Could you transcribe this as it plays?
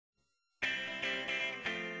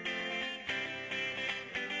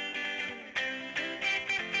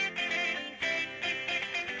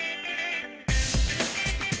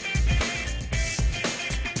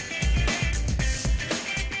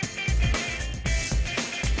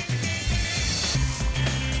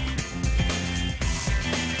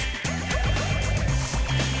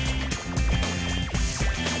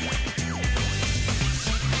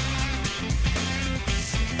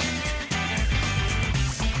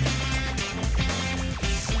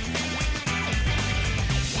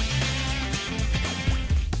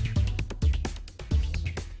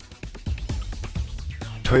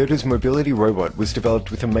Toyota's mobility robot was developed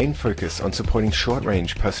with a main focus on supporting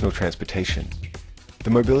short-range personal transportation. The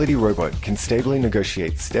mobility robot can stably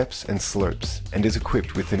negotiate steps and slopes and is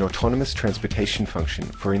equipped with an autonomous transportation function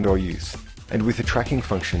for indoor use and with a tracking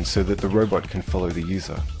function so that the robot can follow the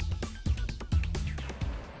user.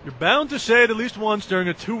 You're bound to say it at least once during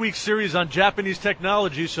a 2-week series on Japanese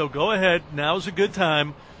technology, so go ahead. Now's a good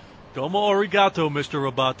time. Domo arigato, Mr.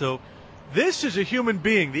 Roboto. This is a human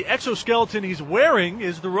being. The exoskeleton he's wearing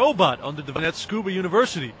is the robot under development at Scuba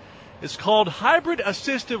University. It's called Hybrid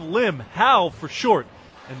Assistive Limb, HAL for short.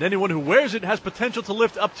 And anyone who wears it has potential to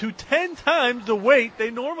lift up to 10 times the weight they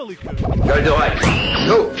normally could.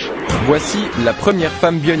 Voici la première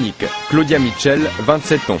femme bionique, Claudia Mitchell,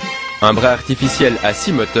 27 ans. Un bras artificiel à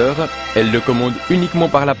 6 moteurs, elle le commande uniquement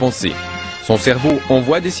par la pensée. Son cerveau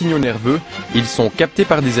envoie des signaux nerveux, ils sont captés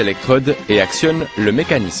par des électrodes et actionnent le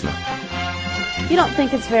mécanisme.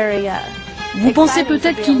 Vous pensez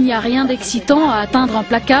peut-être qu'il n'y a rien d'excitant à atteindre un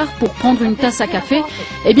placard pour prendre une tasse à café?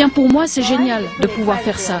 Eh bien pour moi c'est génial de pouvoir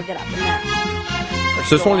faire ça.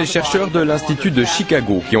 Ce sont les chercheurs de l'Institut de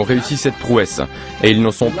Chicago qui ont réussi cette prouesse. Et ils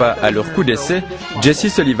n'en sont pas à leur coup d'essai.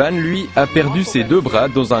 Jesse Sullivan, lui, a perdu ses 2 bras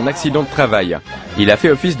dans un accident de travail. Il a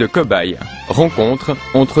fait office de cobaye. Rencontre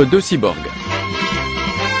entre 2 cyborgs.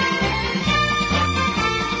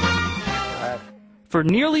 For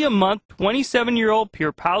nearly a month, 27-year-old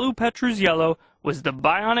Pierpaolo Petruzzello was the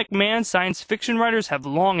bionic man science fiction writers have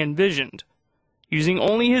long envisioned, using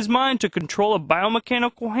only his mind to control a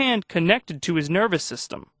biomechanical hand connected to his nervous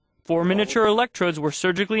system. 4 miniature electrodes were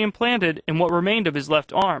surgically implanted in what remained of his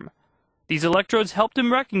left arm. These electrodes helped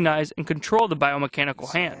him recognize and control the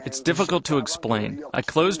biomechanical hand. It's difficult to explain. I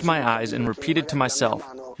closed my eyes and repeated to myself,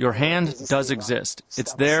 your hand does exist.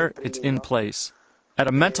 It's there, it's in place. At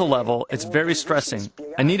a mental level, it's very stressing.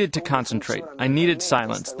 I needed to concentrate. I needed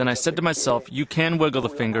silence. Then I said to myself, you can wiggle the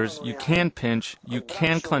fingers, you can pinch, you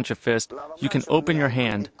can clench a fist, you can open your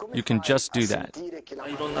hand, you can just do that.